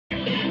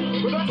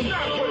that's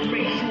not what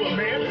makes you a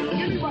man.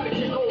 Anybody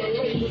can go and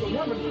lay with a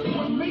woman.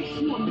 What makes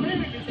you a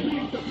man is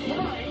being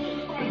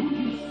defined by who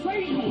you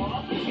say you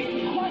are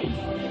in Christ.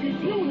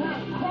 If you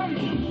have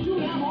Christ, you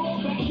have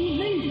all that you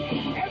need.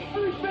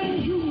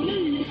 Everything you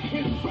need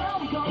is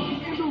bound up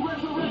in the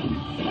resurrected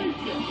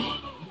Savior.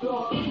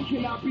 Lord,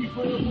 can I be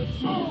real with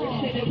you? They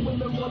say that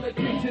women want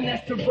attention,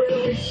 that's the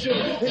real issue.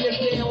 And if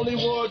they only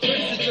wore a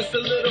dress, it's just a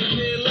little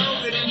bit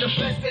longer than the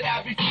flesh that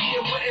I be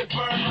feeding when it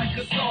burn like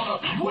a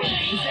sauna. Wait,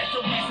 is that the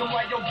reason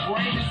why your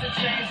brain is a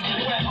change?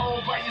 You at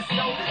home by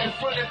yourself in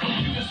front of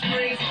computer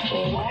screens?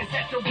 Or is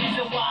that the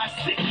reason why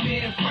I sit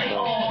there and pray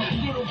on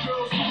little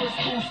girls who in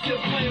school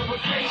still playing with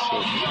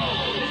crayons? No,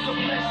 it's the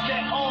flesh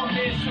that all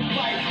men should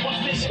fight.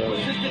 What's this?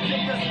 This the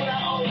thing, that's what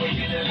I always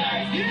get in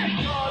life.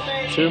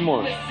 Yeah, two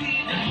more.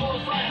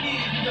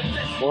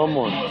 One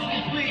more.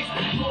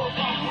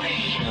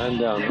 And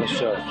down. Nice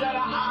shot.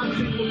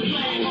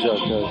 Good job,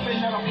 Cody.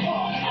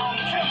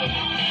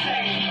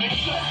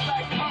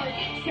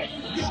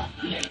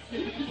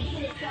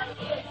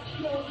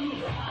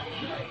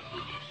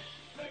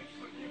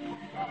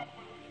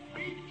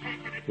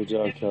 Good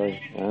job, Kelly.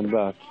 And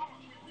back.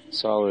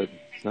 Solid.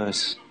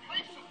 Nice.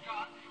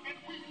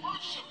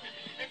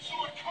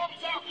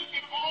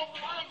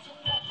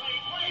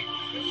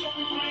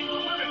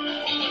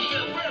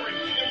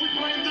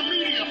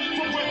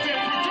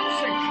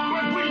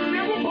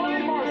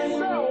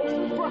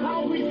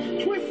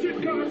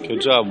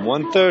 Good job.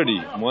 130.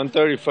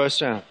 130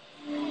 first round.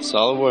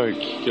 Solid work.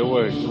 Good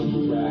work.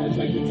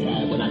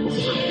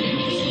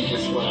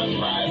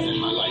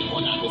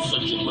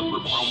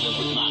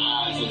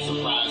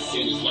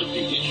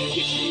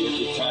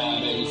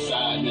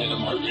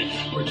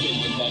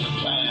 Pretending that I'm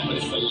fine, but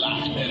it's a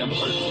lie that I'm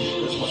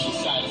hurting. Cause what's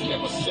inside is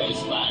never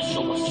satisfied,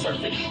 so I'm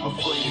surfing.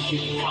 Afraid of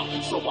getting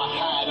caught, so I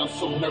hide, I'm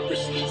so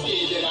nervous. Scared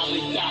that I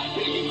may die,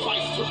 begging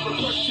Christ to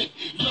reverse it.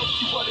 Love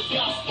you for the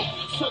gospel,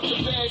 such a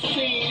bad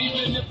scene.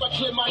 Even if I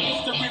clear my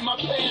history, my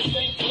past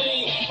ain't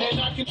clean. And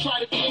I can try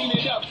to clean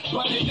it up,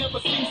 but it never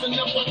seems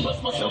enough. I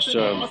trust myself and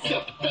let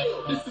myself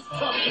fail. This is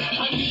tough,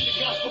 I need the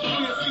gospel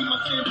clear. See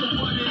my sin for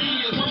what it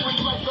is. I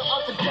went like the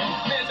other day,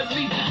 man, to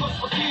me, plus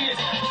for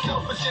kids.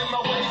 Selfish in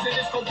my ways, and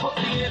it's gonna put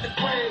me in the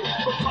grave.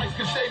 But Christ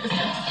can save us,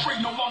 set you free,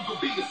 no longer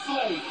be a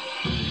slave.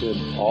 Good.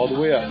 All the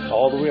way up.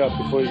 All the way up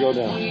before you go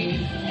down.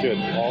 Good.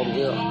 All the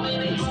way up.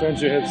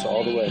 Extend your hips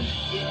all the way.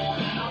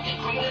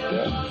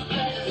 Yeah.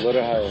 A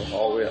little higher.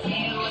 All the way up.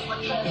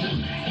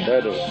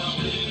 Better.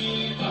 Good.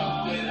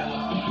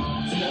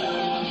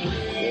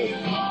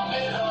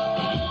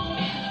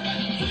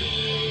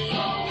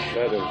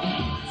 Better.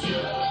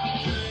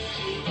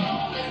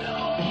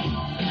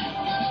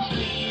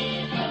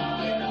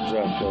 Good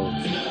job,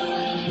 coach.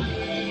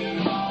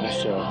 Nice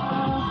job.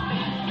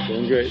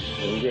 Doing great.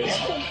 Doing great.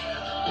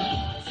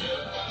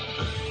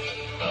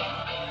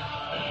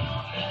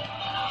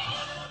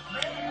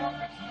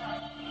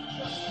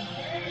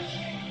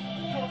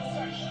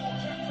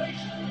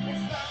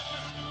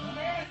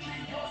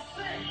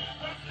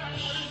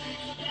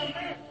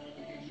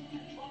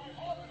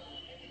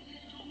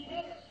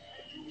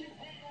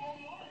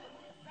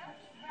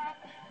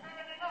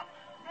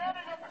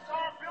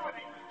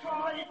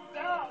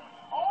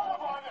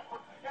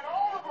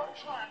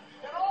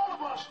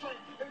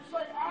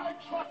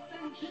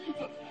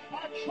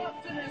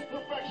 Trust in his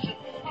perfection.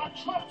 I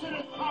trust in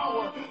his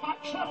power. I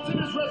trust in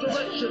his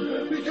resurrection.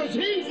 Because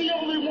he's the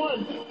only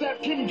one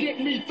that can get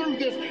me through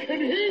this.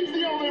 And he's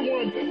the only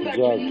one that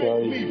can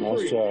make me free.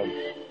 Nice job.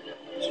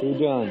 2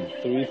 done.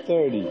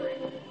 330.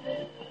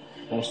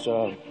 Nice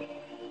job.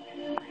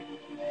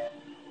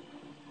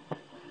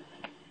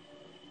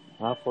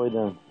 Halfway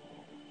done.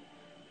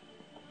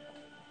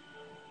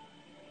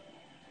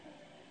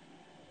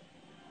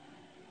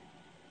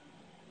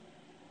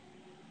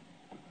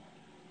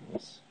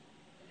 Nice.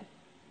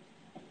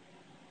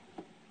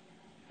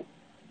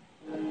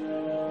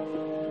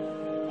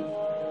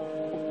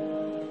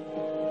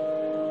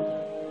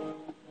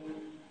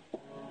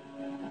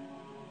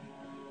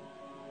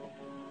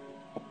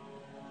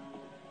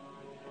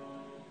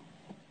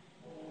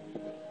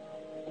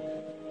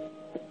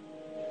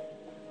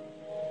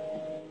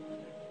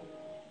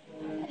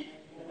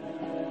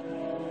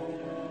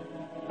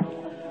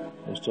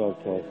 Nice job,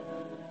 Kelly.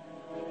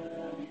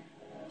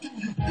 You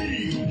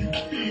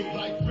feel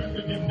like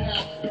repping him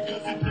now,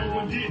 because if no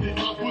one did it,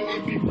 I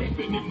wouldn't be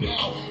repping him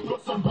now.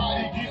 But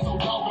somebody gets so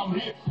loud, I'm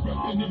here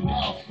repping him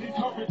now,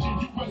 encouraging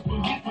you as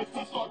believers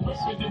to start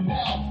repping him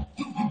now.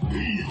 Do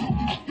you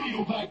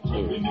feel like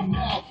repping him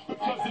now,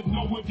 because if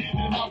no one did it,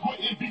 I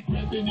wouldn't be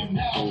repping him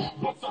now.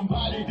 But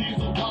somebody did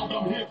so loud,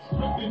 I'm here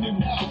repping him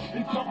now,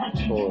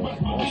 encouraging you as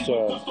believers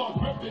to start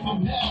repping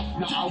him now.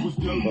 Now I was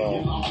dirty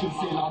and lost and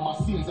sin, all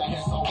my sins I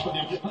had solved for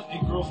them.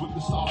 Hunting girls with the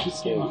softest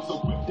skin, with the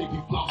whip they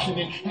be flossing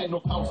in. Had no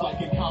thoughts like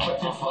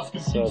incompetence, lust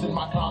confusing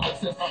my common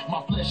sense.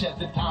 My flesh at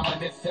the time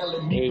and it's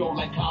telling me go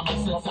like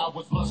common sense. I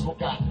was lustful,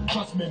 God.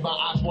 Trust me, my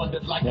eyes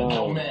wandered like a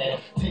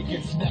nomad.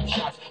 Taking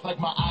snapshots like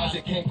my eyes,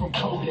 it came from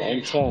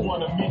Kodak.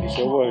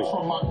 Good work.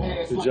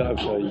 Good job,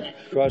 Kelly.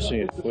 Crushing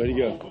it. Way to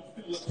go.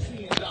 still a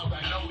sin out.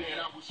 I know that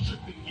I was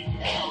tripping, getting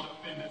caught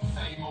up in the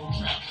same old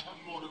trap. I'm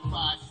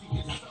mortified,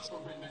 seeing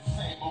suffering the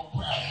same old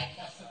crap.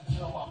 That's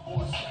until my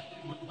boy stepped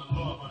in with the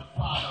love of the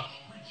Father,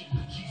 preaching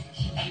to Jesus,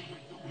 you get me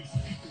through these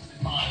speakers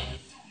and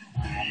monitors.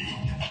 You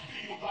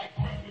feel like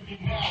repping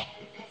it now,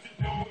 because if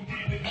no one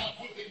did it, I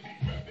wouldn't be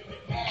repping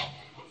it now.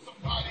 But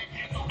somebody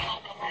gets around,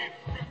 I'm here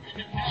repping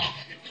it now,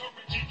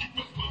 encouraging you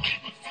as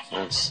believers to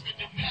start repping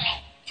it now.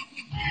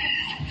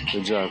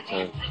 Good job,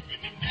 Ted.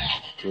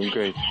 Doing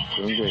great.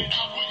 Doing great.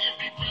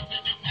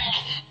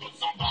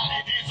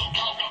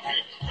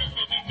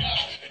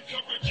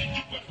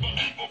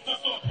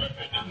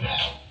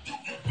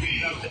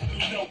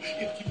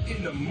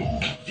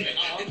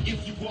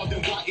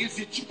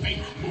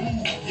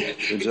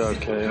 Good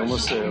job, Kay.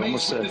 Almost there.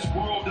 Almost there.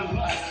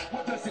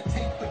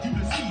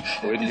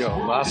 Way to go.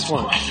 Last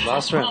one.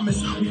 Last round.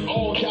 We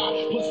all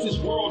die, plus this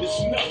world is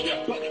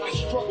nothing. But I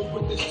struggled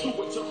with this too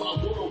until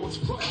my world was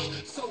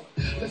crushed. So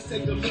let's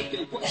take a look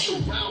at what's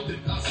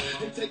surrounding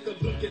us and take a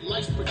look at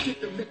life's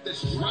predicament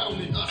that's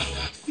drowning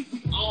us. See,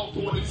 we all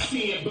born in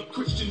sin, but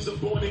Christians are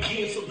born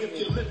again. So if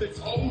your living's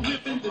old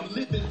living, then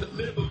living to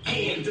live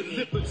again.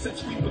 Delivered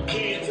since we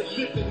began to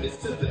living this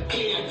to the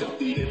end.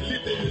 Defeated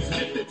living is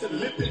lifted to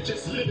living,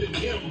 just living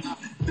Him.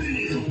 Do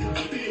you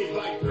feel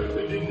like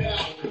repping it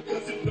now?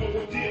 Because if no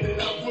one did it,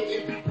 I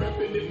wouldn't be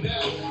repping it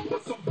now.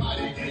 But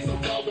somebody did, so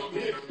now I'm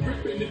here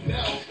repping it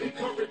now,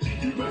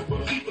 encouraging you as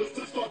believers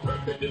to start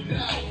repping it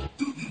now.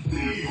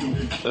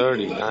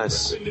 30.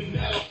 Nice.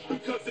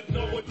 Because if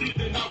no one did,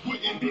 then I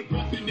wouldn't be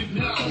repping it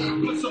now.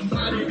 But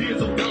somebody did,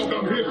 so now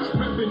I'm here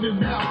repping it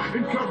now,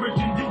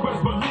 encouraging you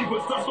as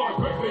believers to start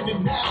repping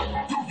it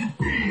now.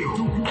 Do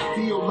you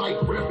feel like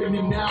repping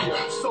it now?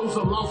 Souls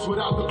are lost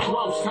without the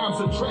cross. Times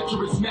are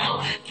treacherous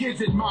now.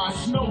 Kids admire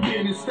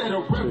snowmen instead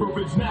of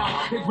reverence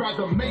now. They'd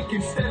rather make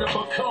instead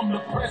of become the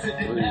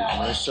president now.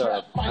 Nice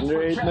job.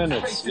 Under 8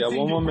 minutes. You got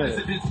one more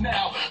minute.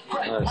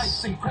 Crack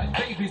pipes and crack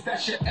babies,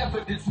 that's your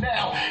evidence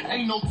now.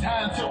 Ain't no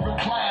time to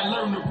recline,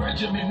 learn the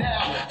regimen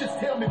now. Just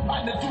tell me,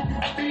 partner, do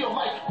you feel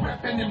like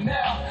repping him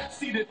now?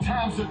 See, the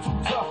times are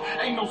too tough,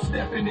 ain't no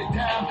stepping it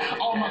down.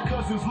 All my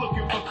cousins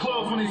looking for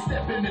clubs when they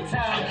step into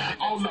town.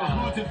 All the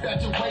hoods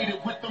infatuated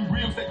with them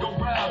rims that go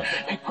round.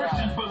 And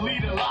Christians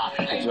believe a lie,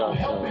 ain't no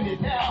helping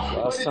it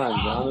now. Last time,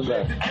 down and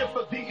back.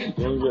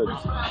 Doing good.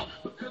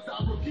 Because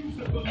I refuse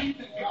to believe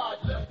that God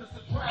left us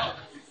to drown.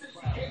 Since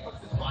He gave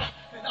us His life,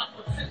 then I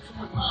protect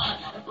Him with mine.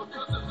 And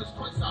because of His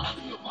grace, I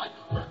feel like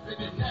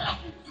repping it now.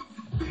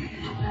 Do you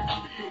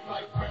feel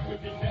like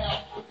repping it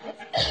now? Because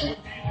if you did it,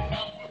 I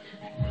wouldn't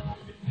be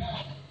repping it now.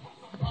 But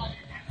somebody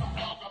is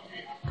around, I'm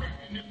here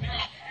repping it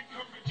now,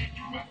 encouraging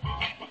you as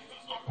believers to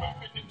start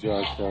repping it now. Good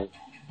job, Ted.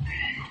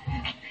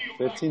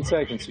 15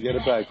 seconds. You get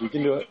it back. You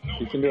can do it.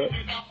 You can do it.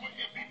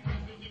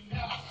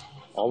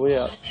 All the way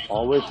up.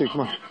 All the way through.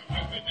 Come on.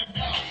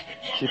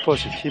 Keep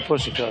pushing. Keep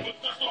pushing, Ted.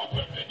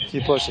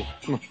 Keep pushing.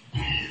 Come on.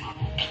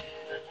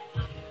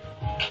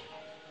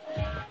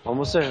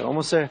 Almost there.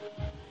 Almost there.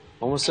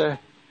 Almost there.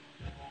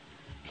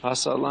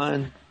 Pass that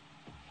line.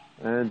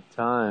 And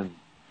time.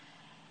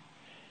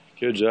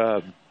 Good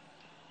job.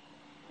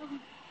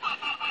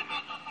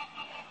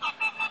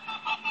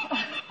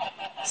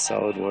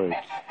 Solid work.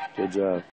 Good job.